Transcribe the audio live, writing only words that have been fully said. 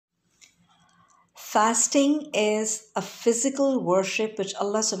Fasting is a physical worship which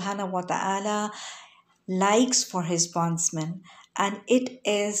Allah subhanahu wa ta'ala likes for his bondsmen, and it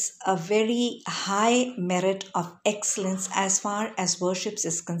is a very high merit of excellence as far as worships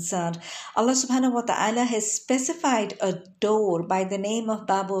is concerned. Allah subhanahu wa ta'ala has specified a door by the name of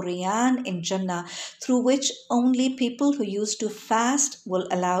Babu Riyan in Jannah, through which only people who used to fast will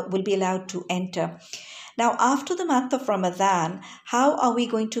be allowed to enter. Now, after the month of Ramadan, how are we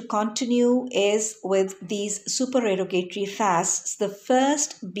going to continue is with these supererogatory fasts, the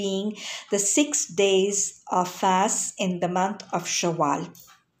first being the 6 days of fasts in the month of Shawaal.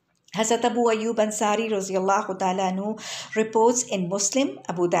 Hazrat Abu Ayyub Ansari Raziyallahu Ta'ala Anhu reports in Muslim,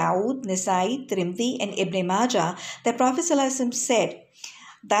 Abu Dawood, Nisai, Tirmidhi and Ibn Majah that Prophet ﷺ said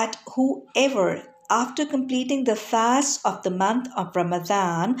that whoever after completing the fast of the month of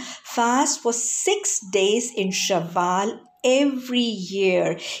Ramadan, fast for 6 days in Shawaal every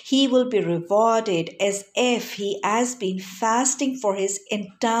year, he will be rewarded as if he has been fasting for his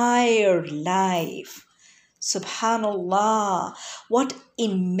entire life. Subhanallah, what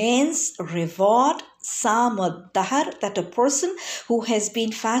immense reward, Samad Dahar, that a person who has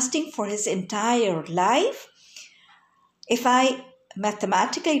been fasting for his entire life. If I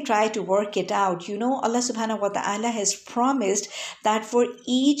mathematically try to work it out, Allah subhanahu wa ta'ala has promised that for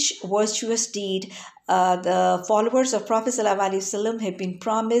each virtuous deed, the followers of Prophet ﷺ have been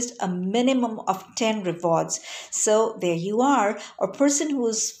promised a minimum of 10 rewards. So there you are. A person who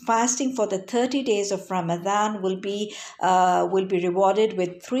is fasting for the 30 days of Ramadan will be rewarded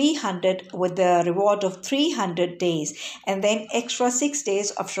with the reward of 300 days, and then extra 6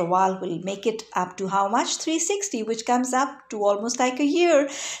 days of Shawwal will make it up to how much? 360, which comes up to almost like a year.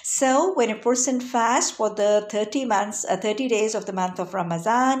 So when a person fasts for the 30 days of the month of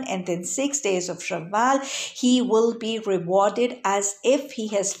Ramadan and then 6 days of Shawwal, he will be rewarded as if he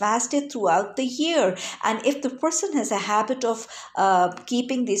has fasted throughout the year. And if the person has a habit of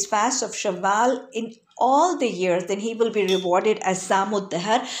keeping these fasts of Shawwal in all the years, then he will be rewarded as Samud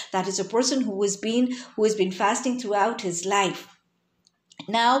Dahar, that is a person who has been fasting throughout his life.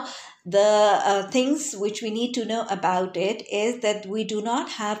 Now, the things which we need to know about it is that we do not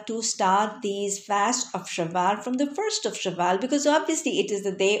have to start these fasts of Shawwal from the 1st of Shawwal, because obviously it is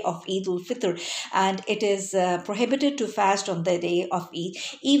the day of Eid al-Fitr and it is prohibited to fast on the day of Eid.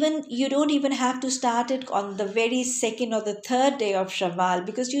 You don't even have to start it on the very 2nd or the 3rd day of Shawwal,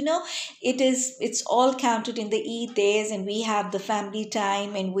 because it's all counted in the Eid days, and we have the family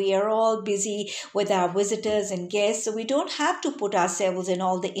time and we are all busy with our visitors and guests, so we don't have to put ourselves in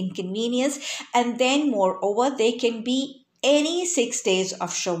all the inconvenience. And then moreover, they can be any 6 days of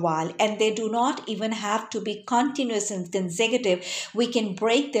Shawwal, and they do not even have to be continuous and consecutive. We can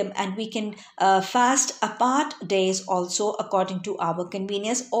break them and we can fast apart days also according to our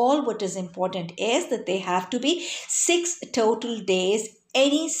convenience. All what is important is that they have to be 6 total days,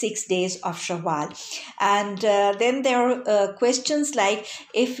 any 6 days of Shawwal. And then there are questions like,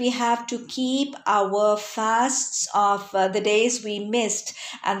 if we have to keep our fasts of the days we missed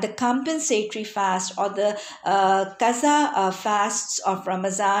and the compensatory fast or the qaza fasts of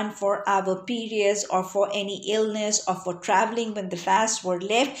Ramadan for our periods or for any illness or for traveling when the fasts were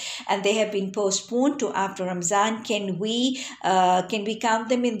left and they have been postponed to after Ramadan, can we count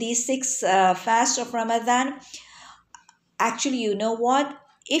them in these 6 fasts of Ramadan? Actually, you know what?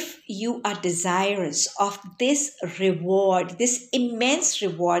 If you are desirous of this reward, this immense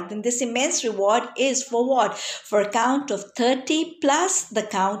reward, then this immense reward is for what? For a count of 30 plus the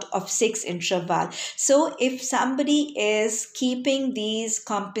count of 6 in Shawwal. So if somebody is keeping these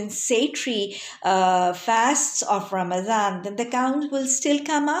compensatory fasts of Ramadan, then the count will still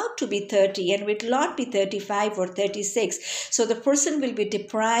come out to be 30 and it will not be 35 or 36. So the person will be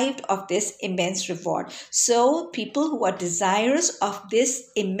deprived of this immense reward. So people who are desirous of this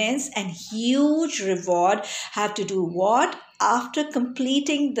immense and huge reward have to do what? After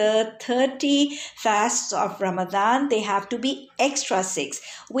completing the 30 fasts of Ramadan, they have to be extra 6.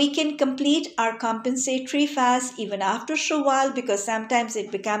 We can complete our compensatory fast even after Shawwal, because sometimes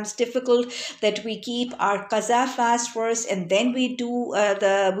it becomes difficult that we keep our qaza fast first and then we do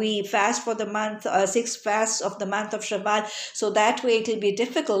we fast for the month 6 fasts of the month of Shawwal. So that way it will be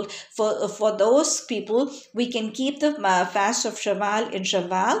difficult for those people. We can keep the fast of Shawwal in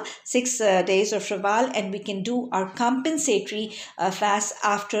Shawwal, 6 days of Shawwal, and we can do our compensatory fast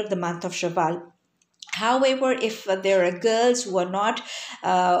after the month of Shawaal. However, if there are girls who are not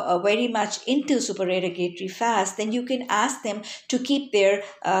very much into supererogatory fast, then you can ask them to keep their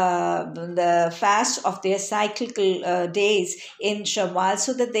the fast of their cyclical days in Shawaal,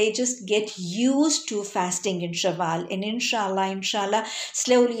 so that they just get used to fasting in Shawaal. And inshallah,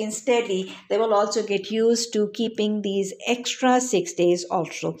 slowly and steadily, they will also get used to keeping these extra 6 days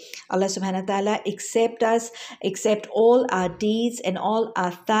also. Allah subhanahu wa ta'ala accept all our deeds and all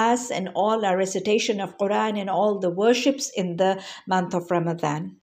our fasts and all our recitation of Quran and all the worships in the month of Ramadan.